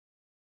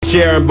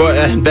Sharon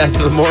and Beth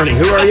in the morning.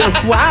 Who are you?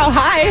 Wow,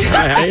 hi.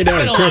 Hi, how you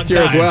doing? Chris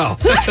here as well.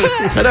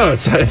 I know. I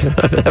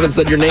haven't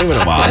said your name in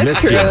a while.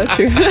 That's true. That's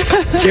true.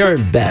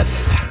 Sharon Beth.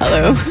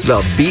 Hello.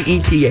 Spelled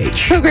B-E-T-H.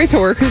 So great to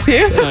work with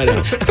you. I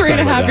know.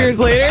 3.5 years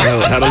later.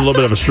 I had a little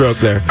bit of a stroke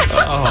there.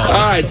 All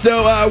right,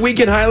 so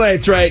weekend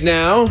highlights right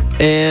now,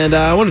 and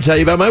I want to tell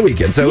you about my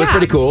weekend. So it was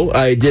pretty cool.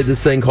 I did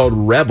this thing called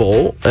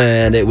Rebel,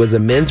 and it was a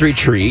men's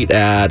retreat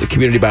at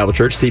Community Bible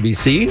Church,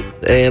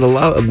 CBC, and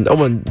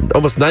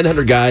almost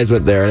 900 guys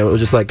went there, and it was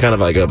just like kind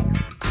of like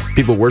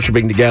people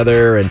worshiping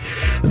together, and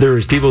there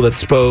was people that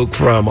spoke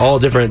from all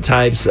different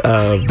types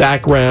of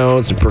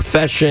backgrounds and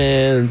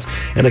professions,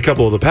 and a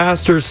couple of the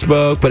pastors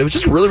spoke, but it was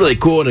just really, really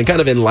cool and kind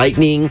of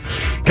enlightening,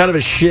 kind of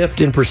a shift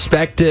in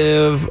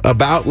perspective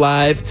about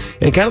life,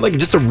 and kind of like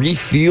just a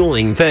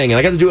refueling thing. And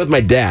I got to do it with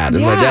my dad,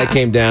 and my dad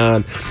came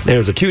down, and it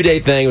was a 2-day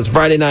thing. It was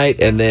Friday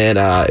night, and then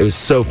it was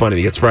so funny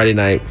because Friday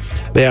night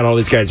they had all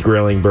these guys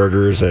grilling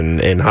burgers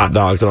and hot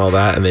dogs and all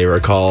that, and they were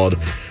called,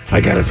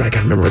 I gotta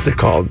remember what they're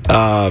called.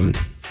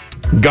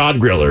 God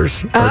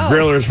Grillers, or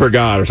Grillers for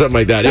God, or something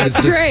like that. That's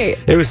great.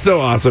 It was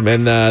so awesome,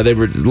 and they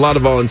were a lot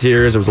of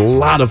volunteers. It was a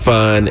lot of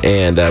fun,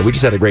 and we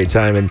just had a great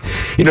time. And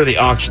you know, they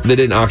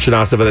didn't auction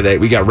off stuff the other day.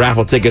 We got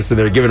raffle tickets, and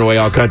they were giving away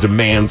all kinds of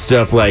man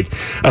stuff, like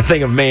a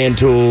thing of man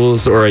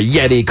tools or a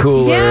Yeti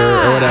cooler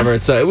or whatever.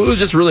 So it was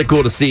just really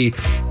cool to see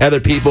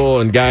other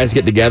people and guys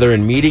get together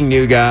and meeting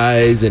new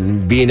guys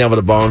and being able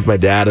to bond with my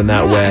dad in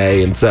that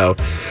way. And so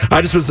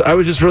I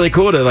was just really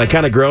cool to like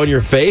kind of grow in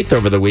your faith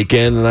over the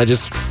weekend, and I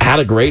just had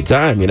a great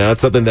time. You know, it's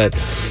something that,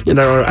 you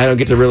know, I don't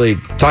get to really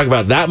talk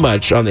about that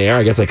much on the air.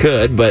 I guess I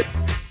could, but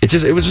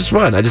it was just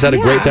fun. I just had a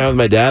great time with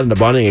my dad and a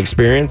bonding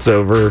experience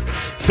over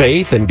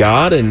faith and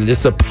God, and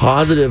just a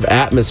positive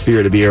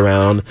atmosphere to be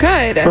around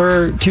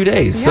for 2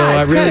 days.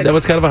 Yeah, so that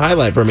was kind of a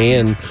highlight for me,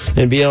 and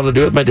being able to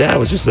do it with my dad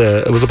was just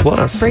it was a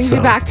plus. Brings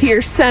you back to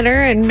your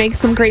center and makes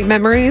some great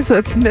memories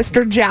with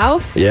Mr.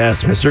 Joust.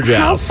 Yes, Mr.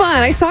 Joust. How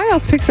fun. I saw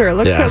y'all's picture. It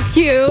looks so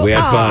cute. We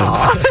had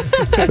fun.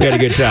 We had a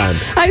good time.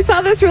 I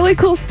saw this really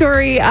cool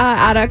story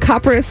out of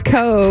Copperas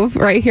Cove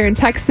right here in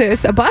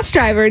Texas. A bus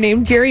driver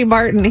named Jerry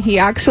Martin, he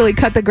actually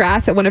cut the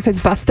grass at one of his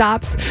bus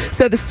stops,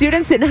 so the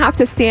students didn't have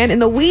to stand in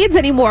the weeds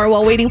anymore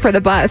while waiting for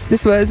the bus.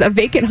 This was a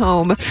vacant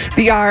home.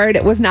 The yard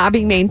was not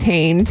being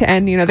maintained,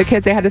 and you know, the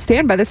kids, they had to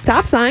stand by the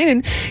stop sign,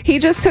 and he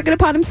just took it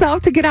upon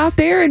himself to get out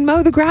there and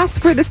mow the grass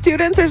for the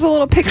students. There's a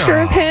little picture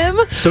of him.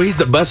 So he's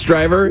the bus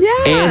driver,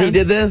 and he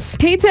did this?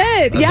 He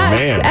did.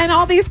 Yes. And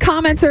all these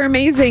comments are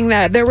amazing.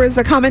 That there was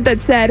a comment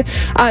that said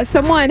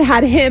someone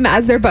had him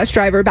as their bus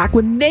driver back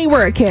when they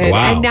were a kid,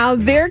 and now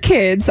their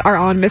kids are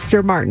on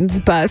Mr. Martin's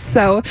bus.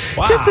 So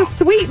just a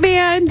sweet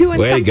man doing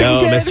something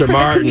good Mr. for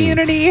Martin. the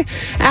community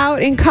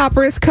out in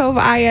Copperas Cove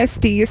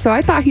ISD. So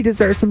I thought he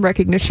deserved some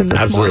recognition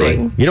this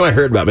morning. You know what I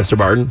heard about Mr.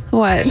 Martin?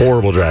 What?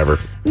 Horrible driver.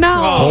 No.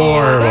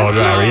 Horrible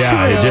driver.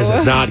 Yeah,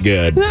 It's not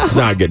good. No. It's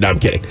not good. No, I'm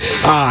kidding.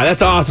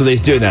 That's awesome that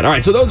he's doing that. All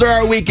right, so those are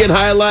our weekend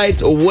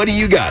highlights. What do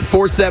you got?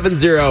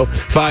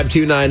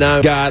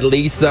 470-5299. Got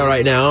Lisa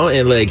right now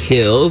in Lake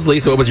Hills.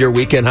 Lisa, what was your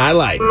weekend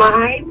highlight?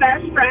 My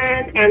best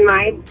friend and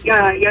my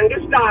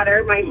youngest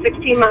daughter, my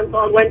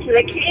 16-month-old, went to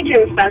the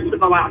Cajun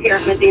Festival out here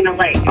at Medina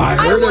Lake. I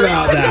heard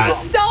about wanted to go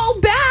so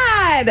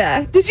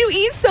bad. Did you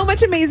eat so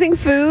much amazing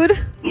food?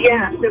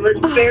 Yes, it was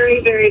very,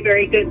 very,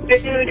 very good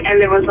food,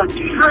 and there was a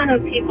ton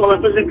of people.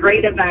 It was a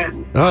great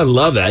event. Oh, I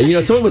love that. You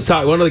know, someone was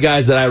talking, one of the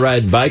guys that I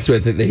ride bikes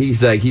with, he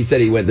said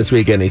he went this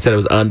weekend, and he said it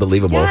was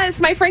unbelievable. Yes,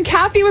 my friend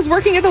Kathy was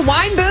working at the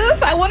wine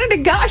booth. I wanted to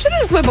go. I should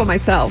have just went by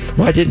myself.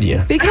 Why didn't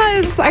you?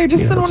 Because I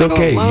just didn't want to go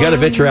alone. It's okay. You got to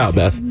venture out,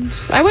 Beth.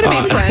 I would have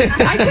made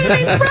friends. I could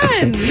have made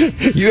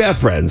friends. You have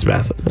friends,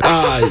 Beth.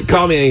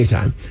 Call me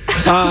anytime.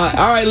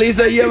 All right,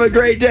 Lisa, you have a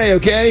great day,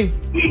 okay?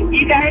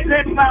 You guys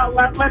as well.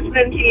 Love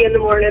listening to you in the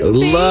morning.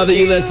 Love that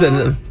you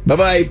listen.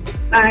 Bye-bye.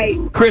 Bye.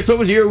 Chris, what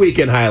was your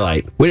weekend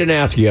highlight? We didn't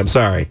ask you. I'm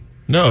sorry.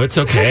 No, it's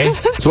okay.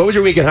 So what was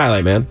your weekend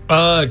highlight, man?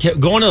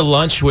 Going to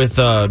lunch with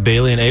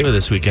Bailey and Ava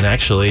this weekend,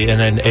 actually. And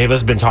then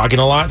Ava's been talking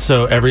a lot,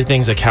 so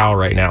everything's a cow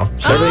right now.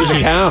 So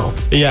everything's a cow?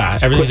 Yeah,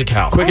 everything's a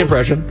cow. Quick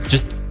impression.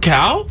 Just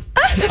cow?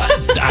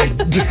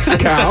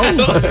 Cow?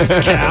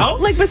 Cow?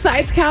 Like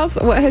besides cows,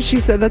 what has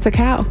she said that's a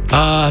cow?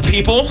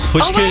 People,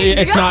 which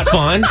it's not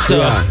fun.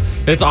 So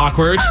it's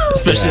awkward,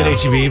 especially at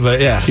HEB,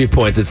 but yeah. She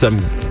points at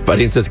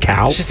somebody and says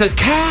cow. She says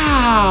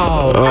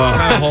cow.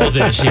 Kind of holds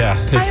it. Yeah,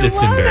 it's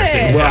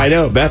embarrassing. Well, I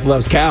know. Beth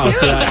loves cows.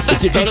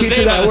 Did you teach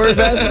her that word,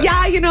 Beth?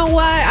 Yeah, you know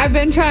what? I've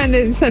been trying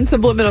to send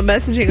subliminal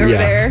messaging over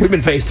there. We've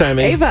been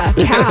FaceTiming. Ava,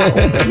 cow.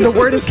 The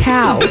word is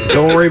cow.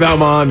 Don't worry about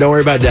mom. Don't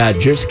worry about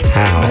dad. Just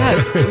cow.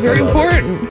 Yes, very important.